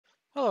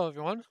Hello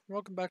everyone,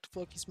 welcome back to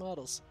Floki's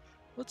Models.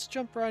 Let's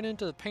jump right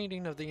into the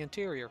painting of the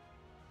interior.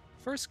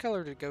 First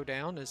color to go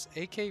down is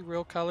AK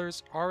Real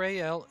Colors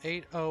RAL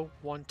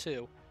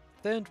 8012,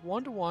 thinned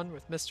 1:1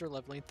 with Mr.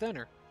 Leveling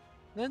Thinner,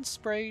 then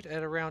sprayed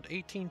at around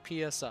 18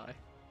 psi.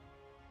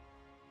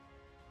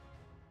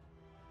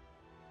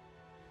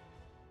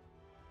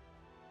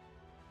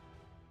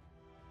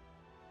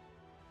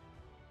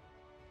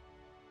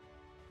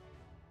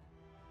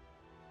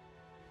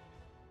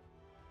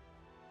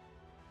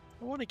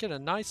 I want to get a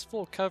nice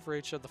full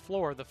coverage of the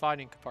floor of the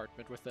fighting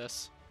compartment with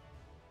this.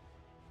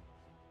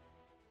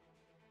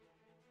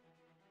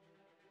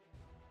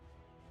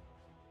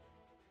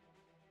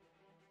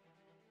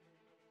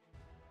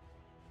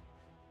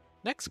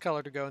 Next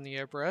color to go in the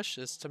airbrush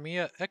is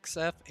Tamiya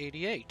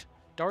XF88,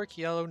 dark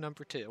yellow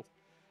number 2.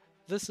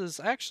 This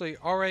is actually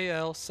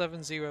RAL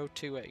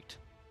 7028.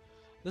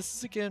 This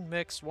is again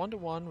mixed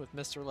 1:1 with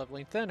Mr.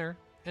 Leveling Thinner,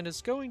 and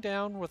is going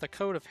down with a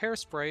coat of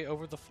hairspray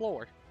over the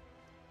floor.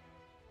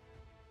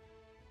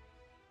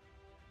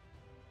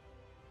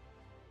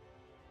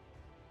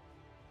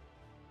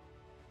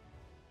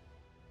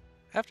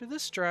 After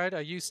this dried, I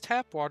used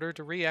tap water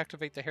to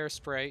reactivate the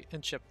hairspray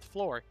and chip the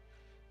floor.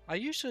 I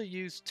usually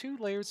use 2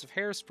 layers of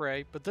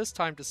hairspray, but this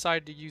time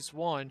decided to use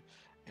 1,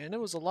 and it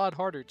was a lot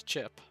harder to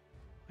chip.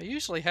 I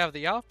usually have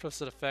the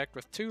opposite effect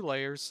with 2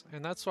 layers,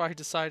 and that's why I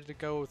decided to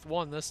go with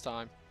 1 this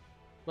time.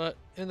 But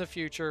in the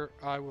future,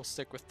 I will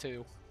stick with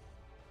 2.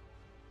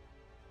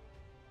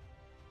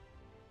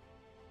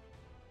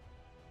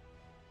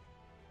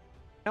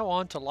 Now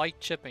on to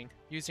light chipping,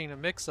 using a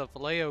mix of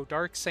Vallejo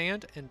dark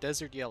sand and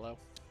desert yellow.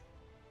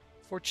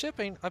 For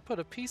chipping, I put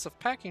a piece of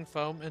packing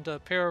foam into a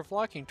pair of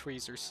locking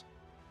tweezers.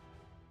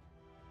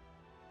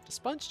 To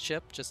sponge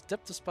chip, just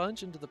dip the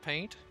sponge into the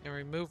paint and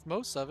remove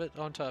most of it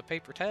onto a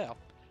paper towel.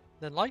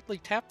 Then lightly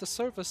tap the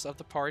surface of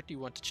the part you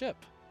want to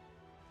chip.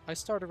 I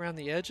start around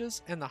the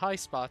edges and the high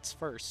spots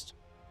first.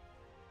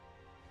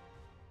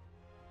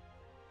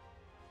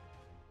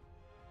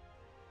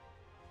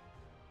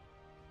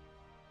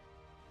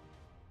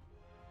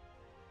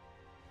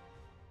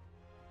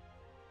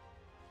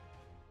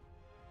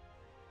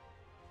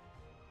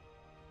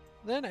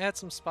 Then add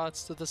some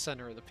spots to the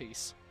center of the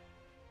piece.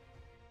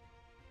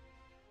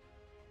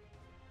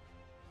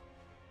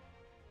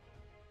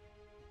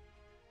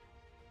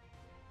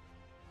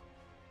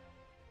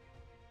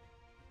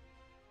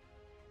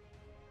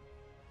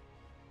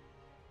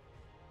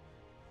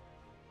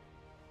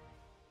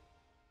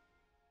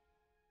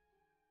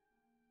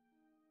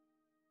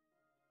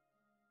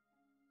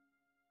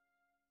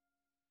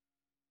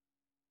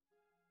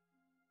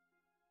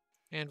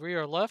 And we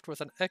are left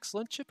with an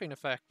excellent chipping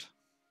effect.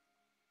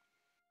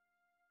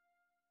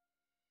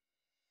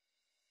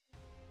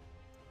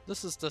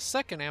 This is the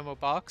second ammo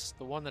box,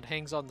 the one that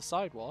hangs on the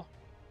sidewall.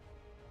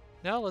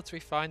 Now let's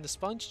refine the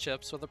sponge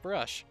chips with a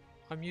brush.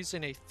 I'm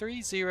using a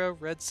 3-0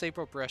 red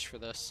sable brush for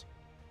this.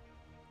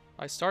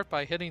 I start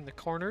by hitting the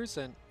corners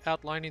and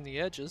outlining the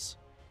edges.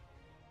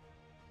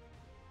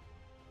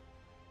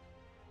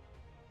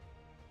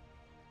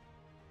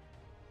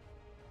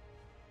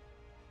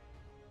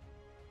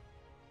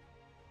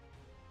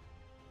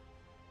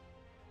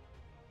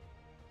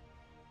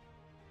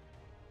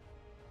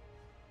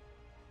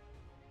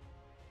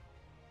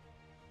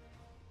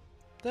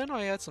 Then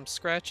I add some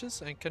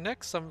scratches and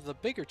connect some of the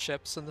bigger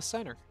chips in the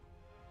center.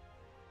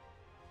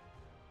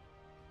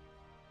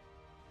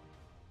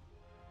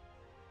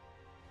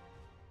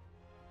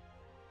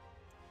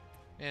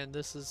 And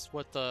this is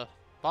what the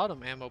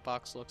bottom ammo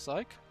box looks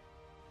like.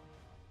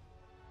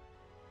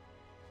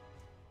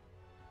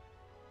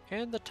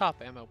 And the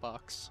top ammo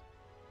box.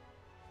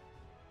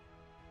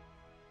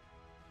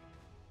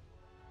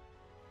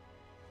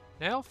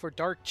 Now for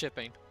dark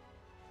chipping.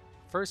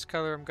 First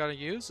color I'm going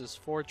to use is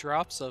 4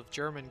 drops of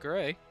German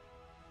Gray,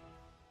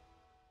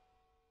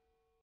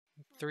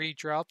 3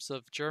 drops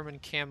of German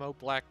Camo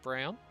Black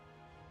Brown,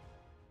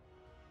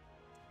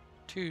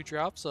 2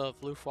 drops of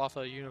Luftwaffe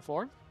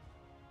Uniform,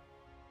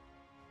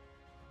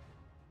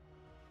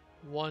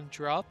 1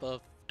 drop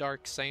of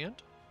dark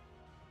sand,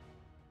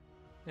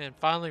 and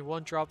finally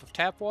 1 drop of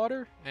tap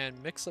water,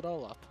 and mix it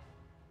all up.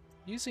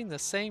 Using the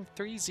same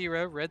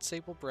 3-0 red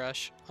sable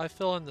brush, I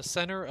fill in the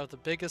center of the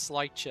biggest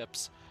light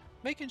chips,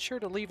 making sure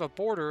to leave a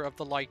border of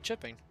the light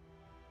chipping.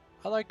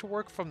 I like to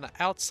work from the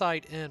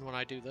outside in when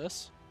I do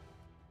this.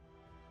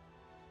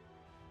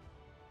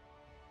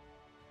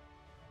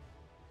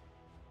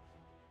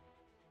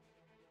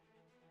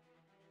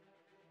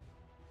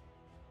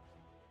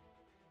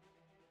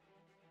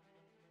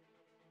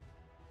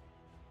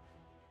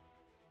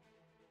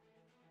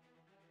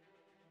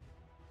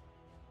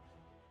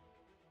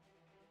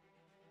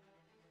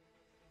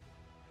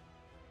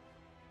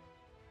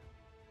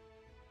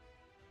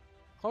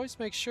 Always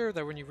make sure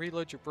that when you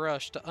reload your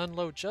brush to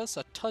unload just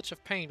a touch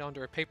of paint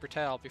onto a paper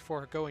towel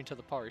before going to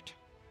the part.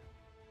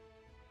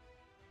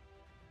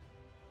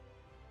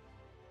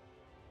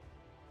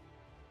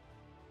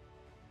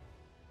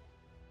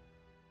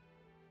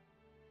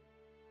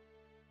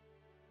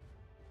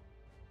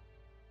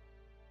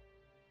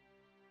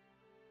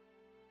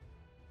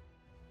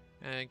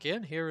 And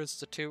again, here is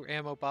the 2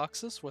 ammo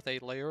boxes with a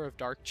layer of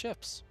dark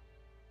chips.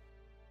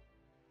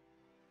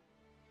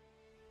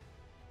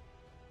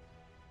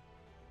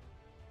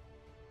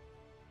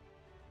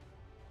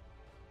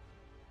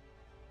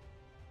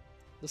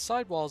 The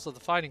sidewalls of the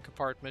fighting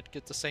compartment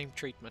get the same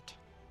treatment.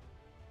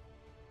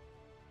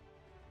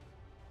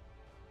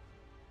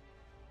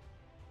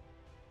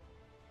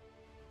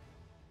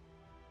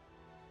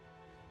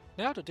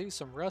 Now to do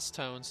some rust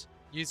tones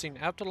using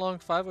Abteilung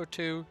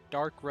 502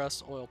 Dark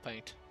Rust Oil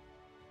Paint.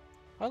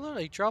 I let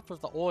a drop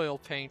of the oil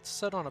paint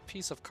sit on a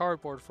piece of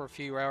cardboard for a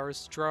few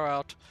hours to draw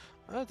out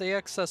the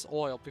excess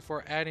oil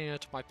before adding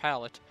it to my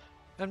palette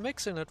and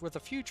mixing it with a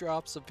few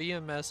drops of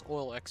VMS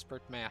Oil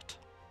Expert Matte.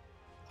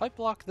 I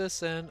block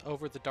this in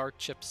over the dark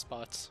chip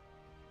spots.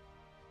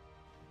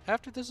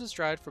 After this is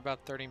dried for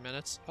about 30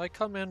 minutes, I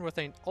come in with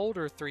an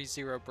older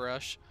 3-0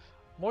 brush,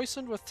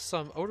 moistened with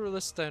some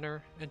odorless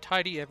thinner, and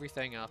tidy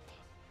everything up.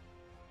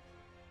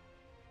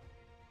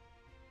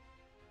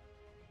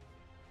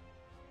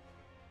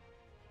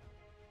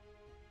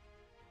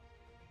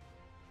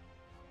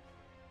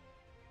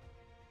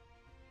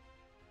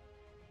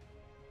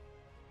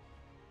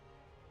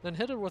 Then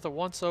hit it with a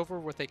once-over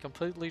with a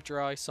completely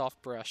dry,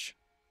 soft brush.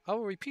 I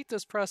will repeat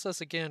this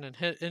process again and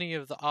hit any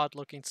of the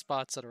odd-looking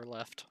spots that are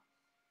left.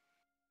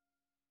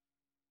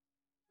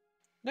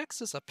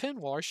 Next is a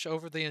pin wash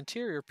over the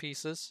interior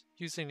pieces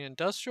using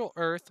industrial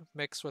earth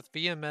mixed with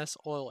VMS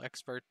Oil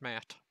Expert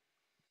Matte.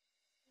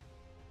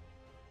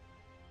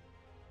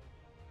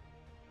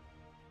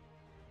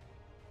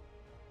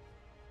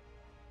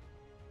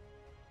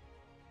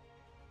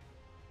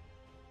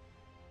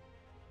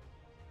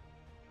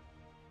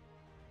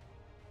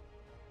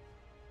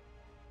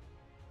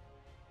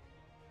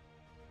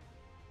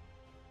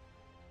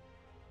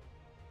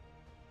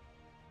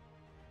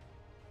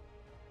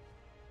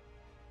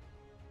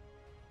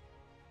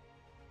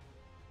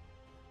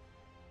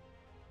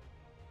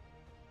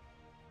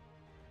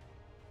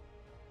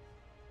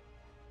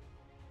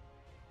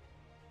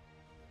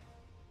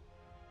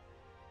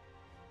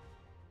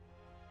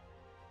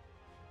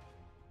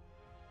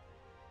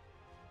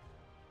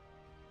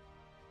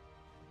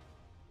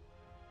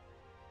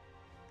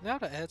 Now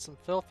to add some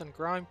filth and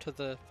grime to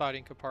the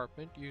fighting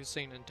compartment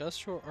using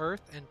industrial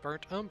earth and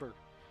burnt umber.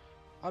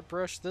 I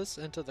brush this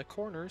into the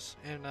corners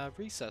and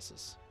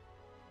recesses.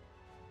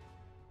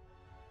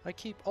 I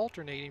keep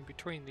alternating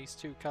between these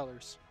 2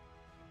 colors.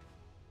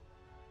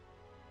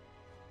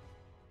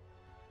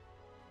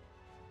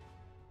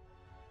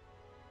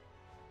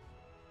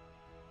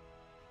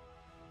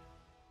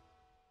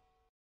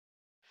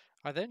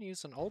 I then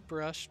use an old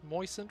brush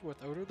moistened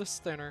with odorless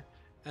thinner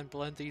and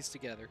blend these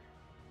together.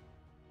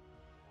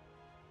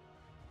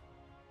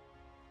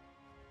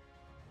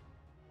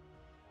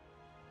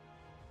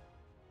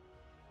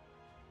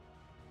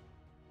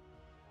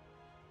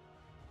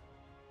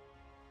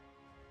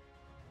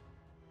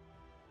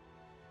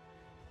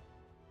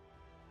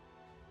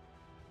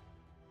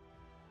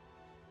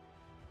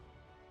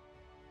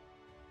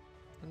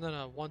 And then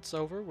a once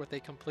over with a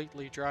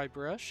completely dry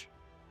brush.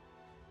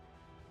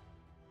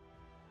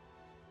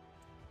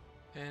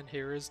 And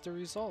here is the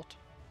result.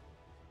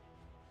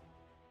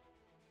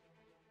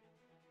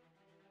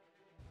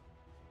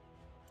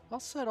 I'll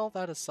set all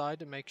that aside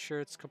to make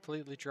sure it's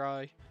completely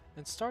dry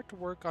and start to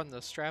work on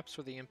the straps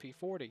for the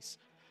MP40s.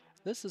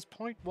 This is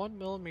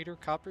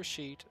 0.1mm copper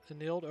sheet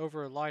annealed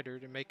over a lighter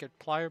to make it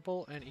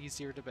pliable and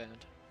easier to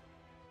bend.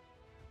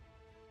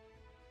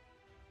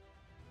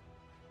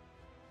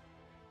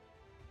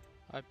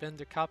 I bend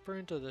the copper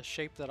into the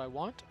shape that I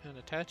want and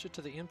attach it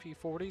to the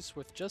MP40s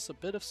with just a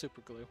bit of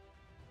superglue.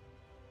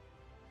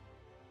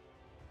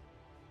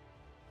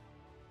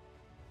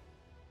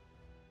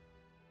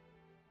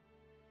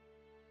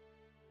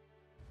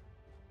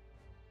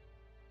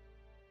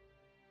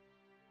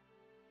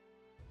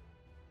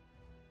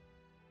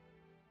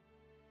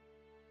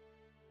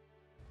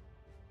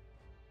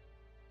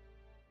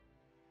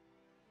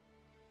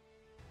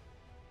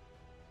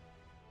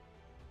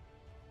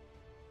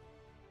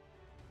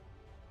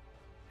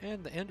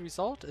 And the end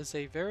result is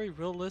a very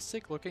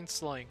realistic looking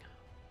sling.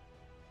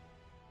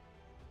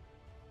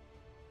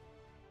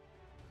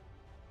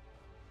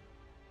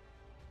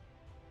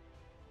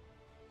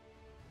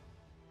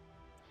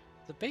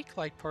 The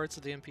bakelite parts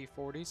of the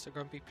MP40s are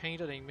going to be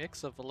painted a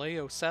mix of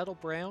Vallejo saddle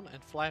brown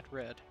and flat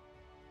red.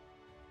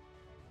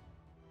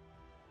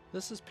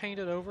 This is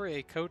painted over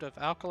a coat of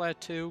Allclad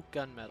II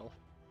gunmetal,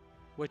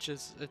 which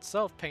is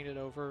itself painted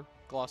over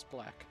gloss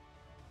black.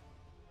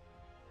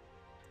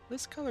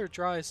 This color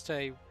dries to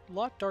a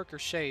lot darker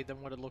shade than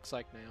what it looks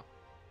like now.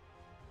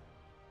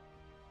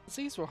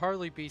 These will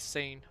hardly be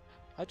seen.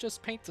 I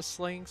just paint the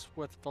slings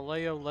with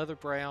Vallejo leather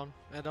brown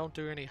and don't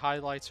do any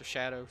highlights or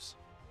shadows.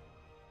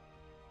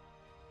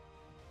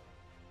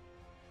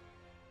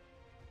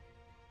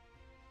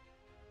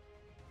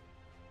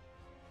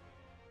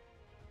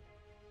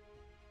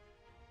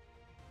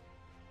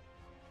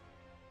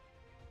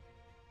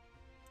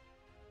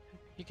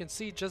 You can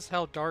see just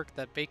how dark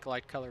that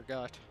bakelite color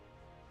got.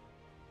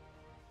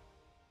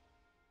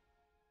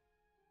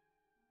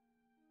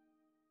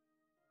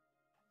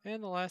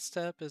 And the last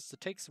step is to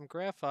take some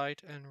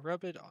graphite and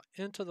rub it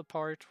into the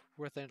part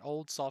with an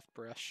old soft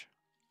brush.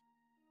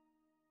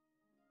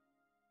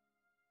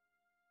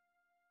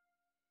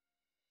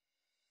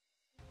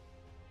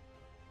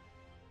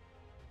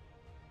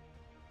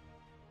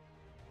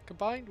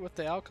 Combined with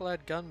the Allclad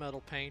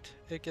gunmetal paint,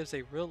 it gives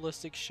a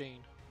realistic sheen.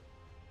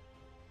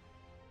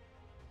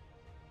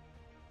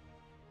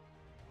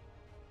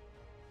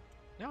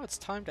 Now it's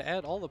time to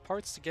add all the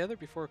parts together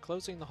before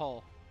closing the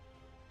hull.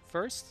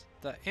 First,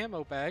 the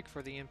ammo bag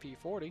for the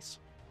MP40s.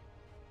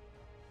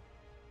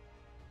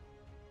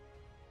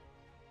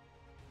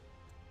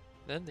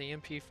 Then the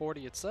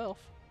MP40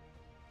 itself.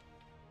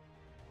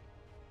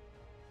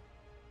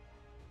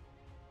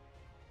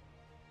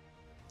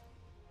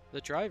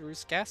 The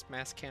driver's gas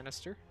mask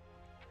canister.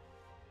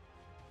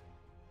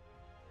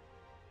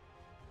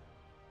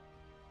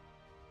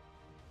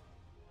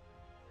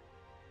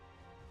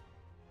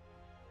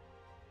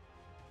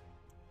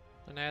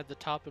 Then add the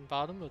top and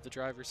bottom of the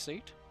driver's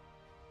seat.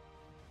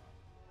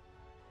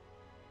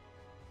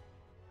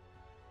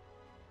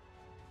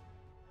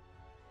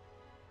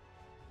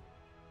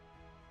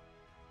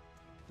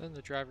 Then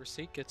the driver's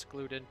seat gets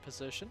glued in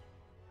position.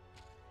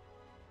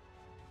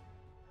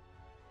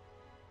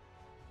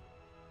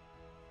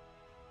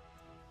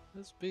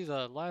 This will be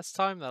the last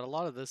time that a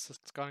lot of this is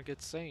going to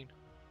get seen.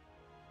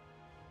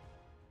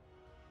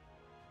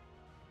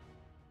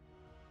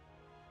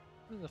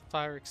 And the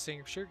fire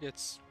extinguisher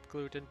gets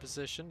glued in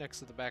position next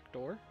to the back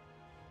door.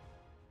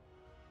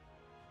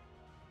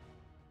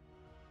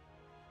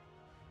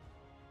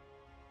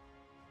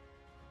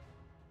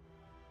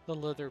 The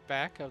leather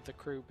back of the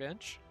crew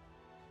bench.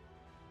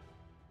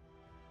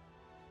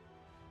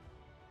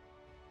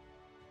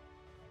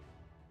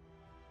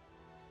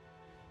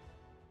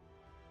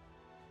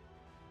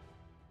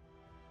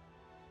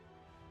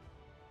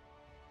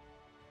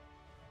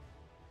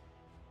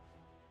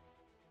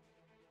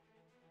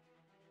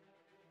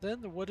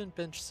 Then the wooden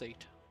bench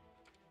seat.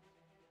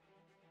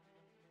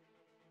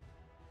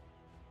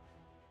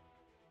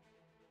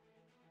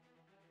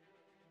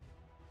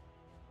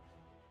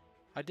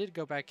 I did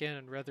go back in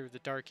and rether the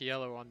dark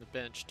yellow on the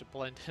bench to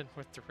blend in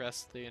with the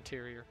rest of the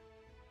interior.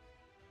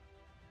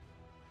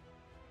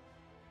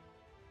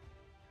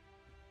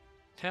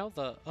 Now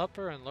the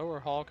upper and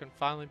lower hull can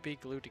finally be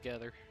glued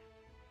together.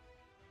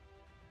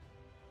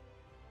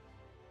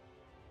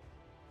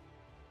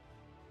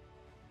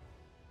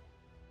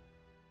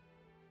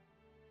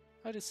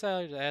 I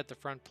decided to add the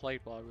front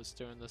plate while I was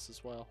doing this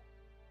as well.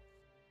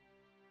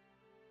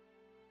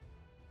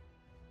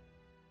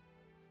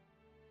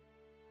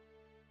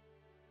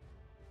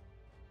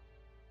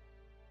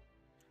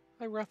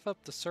 I rough up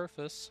the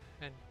surface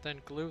and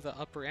then glue the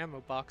upper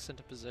ammo box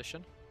into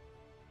position.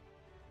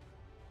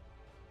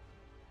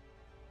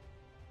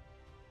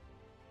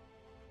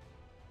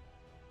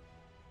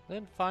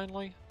 Then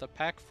finally, the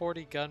Pak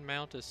 40 gun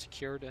mount is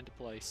secured into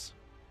place.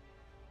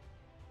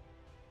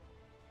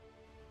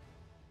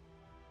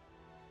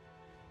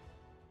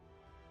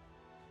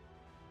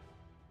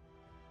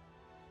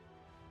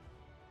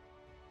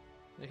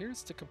 Now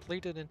here's the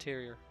completed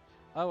interior.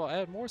 I will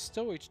add more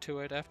stowage to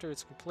it after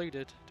it's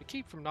completed to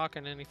keep from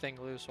knocking anything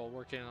loose while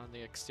working on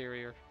the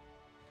exterior.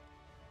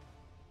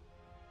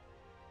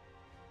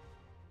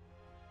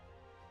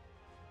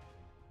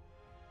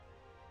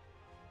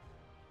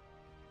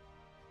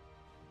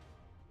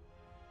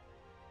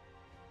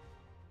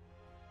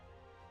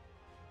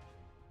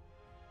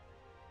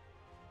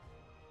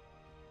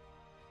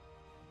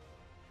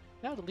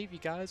 Now to leave you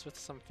guys with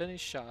some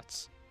finished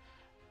shots.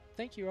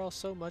 Thank you all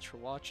so much for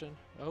watching.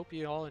 I hope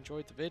you all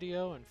enjoyed the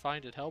video and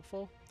find it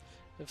helpful.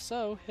 If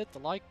so, hit the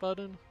like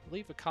button,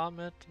 leave a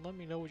comment, let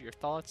me know your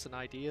thoughts and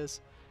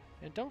ideas,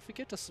 and don't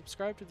forget to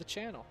subscribe to the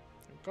channel.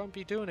 I'm going to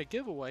be doing a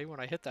giveaway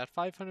when I hit that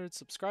 500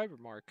 subscriber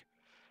mark.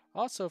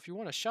 Also, if you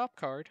want a shop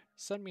card,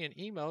 send me an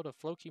email to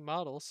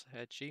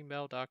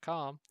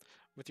FlokiModels@gmail.com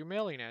with your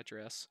mailing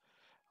address.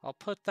 I'll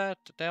put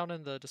that down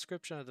in the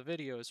description of the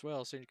video as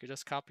well, so you can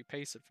just copy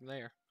paste it from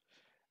there.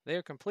 They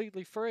are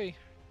completely free,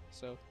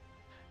 so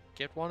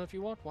get one if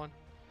you want one.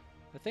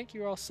 I thank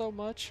you all so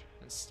much,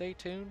 and stay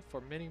tuned for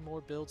many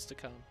more builds to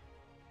come.